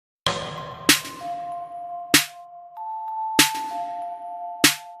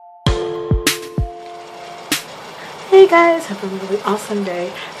Hey guys, have a really awesome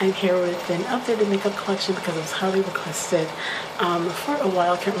day. I'm here with an updated makeup collection because it was highly requested for a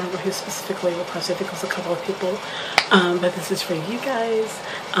while. I can't remember who specifically requested. I think it was a couple of people, but this is for you guys.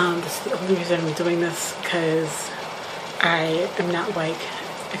 This is the only reason I'm doing this because I am not like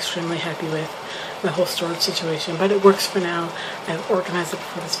extremely happy with my whole storage situation, but it works for now. I've organized it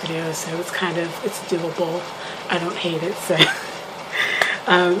before this video, so it's doable. I don't hate it, so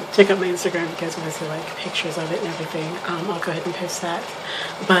check out my Instagram if you guys want to see like pictures of it and everything. I'll go ahead and post that.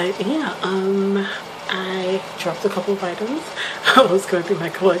 But yeah, I dropped a couple of items. I was going through my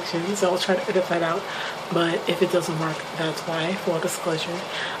collection, so I'll try to edit that out. But if it doesn't work, that's why, full disclosure.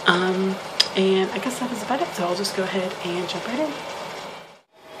 And I guess that was about it, so I'll just go ahead and jump right in.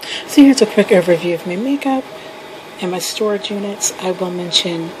 So here's a quick overview of my makeup and my storage units. I will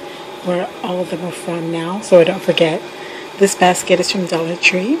mention where all of them are from now, so I don't forget. This basket is from Dollar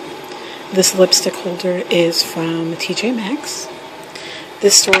Tree. This lipstick holder is from TJ Maxx.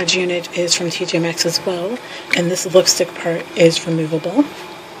 This storage unit is from TJ Maxx as well, and this lipstick part is removable.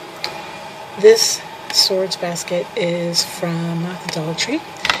 This storage basket is from the Dollar Tree,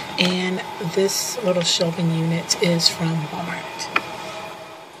 and this little shelving unit is from Walmart.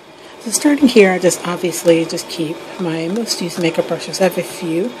 So starting here, I just obviously keep my most used makeup brushes. I have a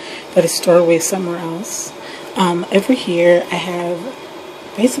few that I store away somewhere else. Over here I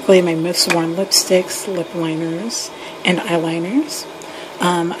have basically my most worn lipsticks, lip liners, and eyeliners.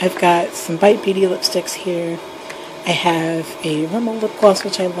 I've got some Bite Beauty lipsticks here. I have a Rimmel lip gloss,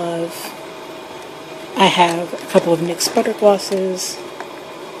 which I love. I have a couple of NYX butter glosses,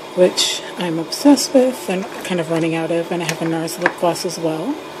 which I'm obsessed with and kind of running out of, and I have a NARS lip gloss as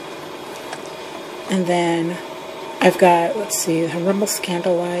well. And then I've got, let's see, a Rimmel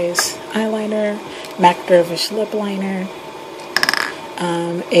Scandaleyes eyeliner, MAC Dervish lip liner,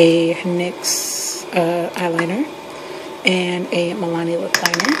 a NYX eyeliner, and a Milani lip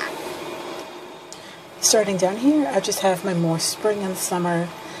liner. Starting down here, I just have my more spring and summer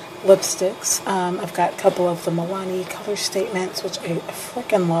lipsticks. I've got a couple of the Milani color statements, which I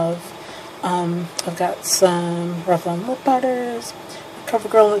freaking love. I've got some Revlon lip butters, a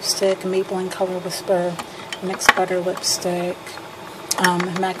CoverGirl lipstick, a Maybelline Color Whisper, NYX butter lipstick,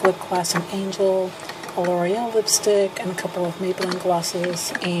 MAC lip gloss and Angel, a L'Oreal lipstick, and a couple of Maybelline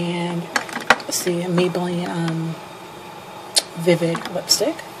glosses, and let's see, a Maybelline Vivid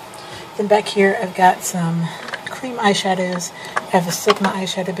lipstick. Then back here I've got some cream eyeshadows. I have a Sigma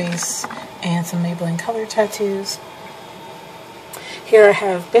eyeshadow base and some Maybelline color tattoos. Here I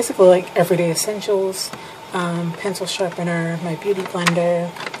have basically like everyday essentials, pencil sharpener, my beauty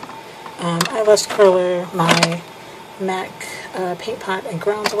blender, eyelash curler, my MAC paint pot and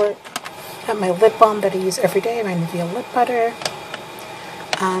groundwork. I have my lip balm that I use every day, my Nivea lip butter.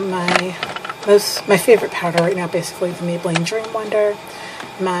 My favorite powder right now, basically the Maybelline Dream Wonder.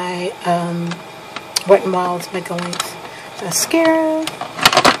 My Wet n Wild Mega Length mascara,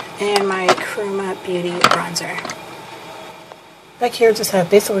 and my Chroma Beauty bronzer. Back here, just have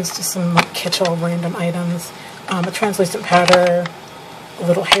basically just some like catch-all random items, a translucent powder, a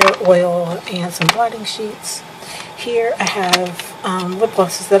little hair oil, and some blotting sheets. Here I have lip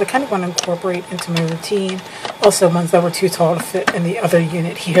glosses that I kind of want to incorporate into my routine. Also ones that were too tall to fit in the other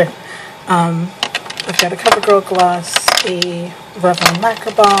unit here. I've got a CoverGirl gloss, a Revlon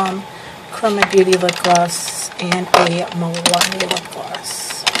Lacquer Balm, Chroma Beauty lip gloss, and a Milani lip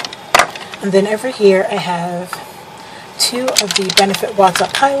gloss. And then over here I have two of the Benefit Watts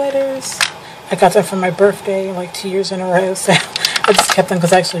Up highlighters. I got them for my birthday like 2 years in a row, so I just kept them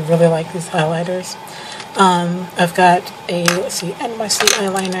because I actually really like these highlighters. I've got a, let's see, NYC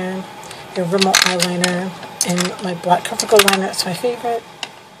eyeliner, a Rimmel eyeliner, and my black CoverGirl liner. That's my favorite.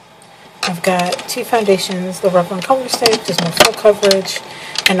 I've got two foundations, the Revlon Color Stay, which is my full coverage,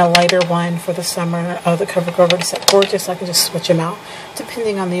 and a lighter one for the summer, the CoverGirl Ready Set Gorgeous. So I can just switch them out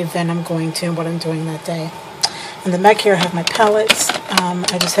depending on the event I'm going to and what I'm doing that day. And then back here I have my palettes.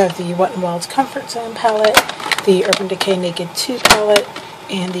 I just have the Wet n Wild Comfort Zone palette, the Urban Decay Naked 2 palette,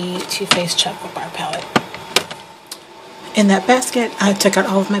 and the Too Faced Chocolate Bar palette. In that basket, I took out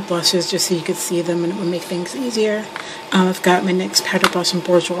all of my blushes just so you could see them and it would make things easier. I've got my NYX Powder Blush in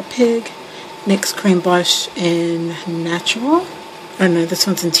Bourjois Pig, NYX Cream Blush in Natural. Oh no, this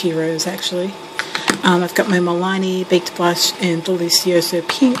one's in Tea Rose actually. I've got my Milani Baked Blush in Delicioso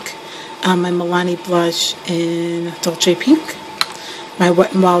Pink, my Milani Blush in Dolce Pink, my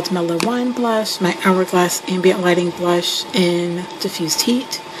Wet n Wild Mellow Wine Blush, my Hourglass Ambient Lighting Blush in Diffused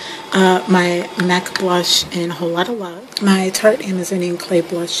Heat, my MAC Blush in Whole Lotta Love, my Tarte Amazonian Clay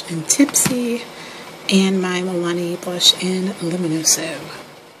Blush in Tipsy, and my Milani Blush in Luminoso.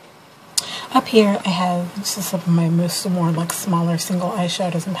 Up here I have just some of my most more like smaller single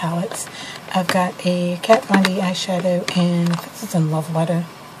eyeshadows and palettes. I've got a Kat Von D eyeshadow in, this is in Love Letter,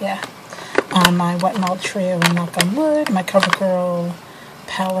 yeah. My Wet n Wild Trio in Knock on Wood, my CoverGirl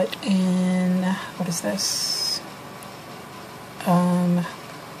palette in, what is this?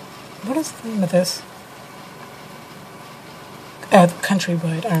 What is the name of this?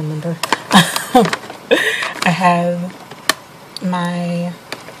 Countrywood, I remember. I have my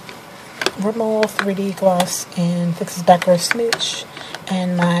Rimmel 3D gloss in Fix's Backer Smooch,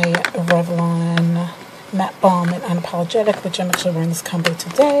 and my Revlon Matte Balm in Unapologetic, which I'm actually wearing this combo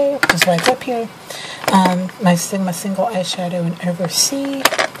today, which is why it's up here. My Sigma single eyeshadow in Oversea.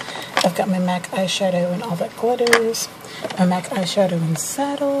 I've got my MAC eyeshadow in All That Glitters, a MAC eyeshadow in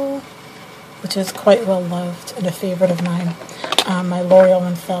Saddle, which is quite well loved and a favorite of mine. My L'Oreal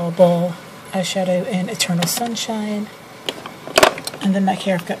Infallible eyeshadow in Eternal Sunshine. And then back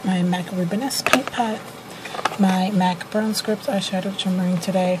here I've got my MAC Rubenesque paint pot, my MAC Brown Script eyeshadow, which I'm wearing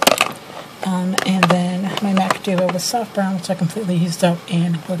today, and then my MAC Duo with Soft Brown, which I completely used up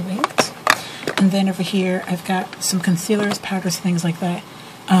and hoodwinked. And then over here I've got some concealers, powders, things like that.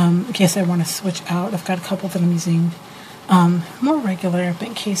 In case I want to switch out, I've got a couple that I'm using more regular, but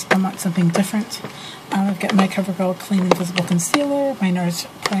in case I want something different, I've got my CoverGirl Clean Invisible Concealer, my NARS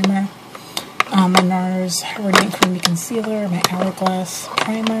Primer, my NARS Radiant Creamy Concealer, my Hourglass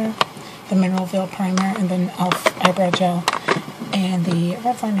Primer, the Mineral Veil Primer, and then e.l.f. Eyebrow Gel, and the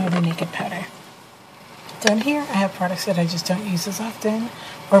Revlon Noda Naked Powder. Down here I have products that I just don't use as often,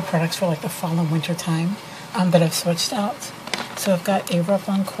 or products for like the fall and winter time that I've switched out. So I've got a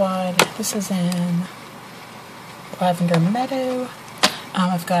Revlon Quad. This is in Lavender Meadow.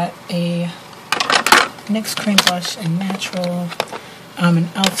 I've got a NYX Cream Blush in Natural, an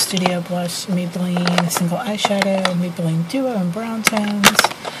e.l.f. Studio Blush, Maybelline Single Eyeshadow, Maybelline Duo in Brown Tones,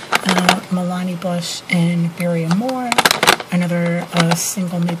 Milani Blush in Berry Amore, another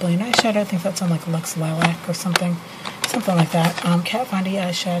single Maybelline eyeshadow, I think that's on like Lux Lilac or something like that. Kat Von D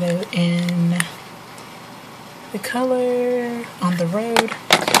eyeshadow in the color On the Road,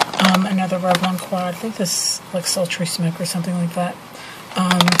 another Revlon Quad, I think this is like Sultry Smoke or something like that.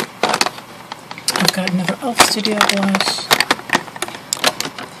 I've got another e.l.f. Studio Blush.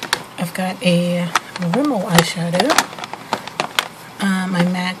 I've got a Rimmel eyeshadow, my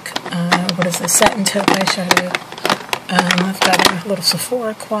MAC, what is this, Satin Taupe eyeshadow. I've got a little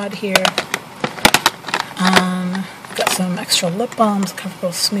Sephora quad here. I've got some extra lip balms,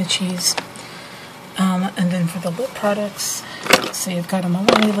 CoverGirl Smoochies. And then for the lip products, let's see, I've got a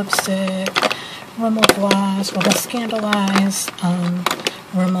Milani lipstick, Rimmel gloss, Rimmel Scandalize,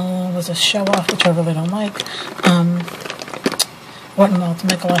 Rimmel was a show off, which I really don't like. Wet n Wild to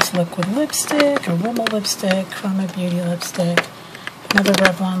Make a Last Liquid lipstick, a Rimmel lipstick, Chroma Beauty lipstick, another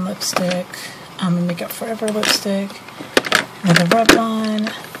Revlon lipstick, a Make Up Forever lipstick, another Revlon,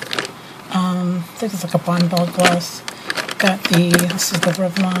 I think it's like a Bonbon gloss. Got this is the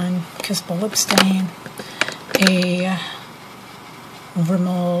Revlon Kissable Lip Stain, a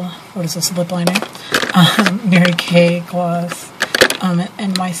Rimmel, what is this, lip liner, Mary Kay gloss, an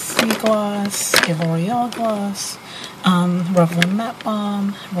NYC gloss, a L'Oreal gloss, Revlon Matte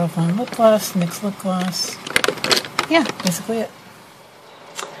Balm, Revlon Lip Gloss, NYX Lip Gloss. Yeah, basically it.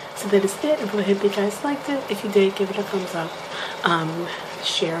 So that is it. I really hope you guys liked it. If you did, give it a thumbs up,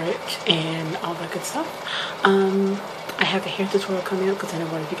 share it, and all that good stuff. I have a hair tutorial coming up because I know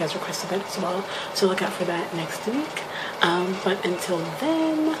one of you guys requested that as well, so look out for that next week. But until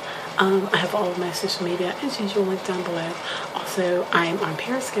then, I have all of my social media as usual linked down below. Also, I'm on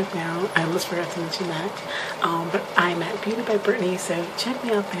Periscope now. I almost forgot to mention that. But I'm at BeautyByBrittney, so check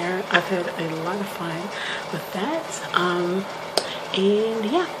me out there. I've had a lot of fun with that. And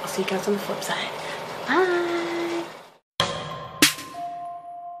yeah, I'll see you guys on the flip side. Bye!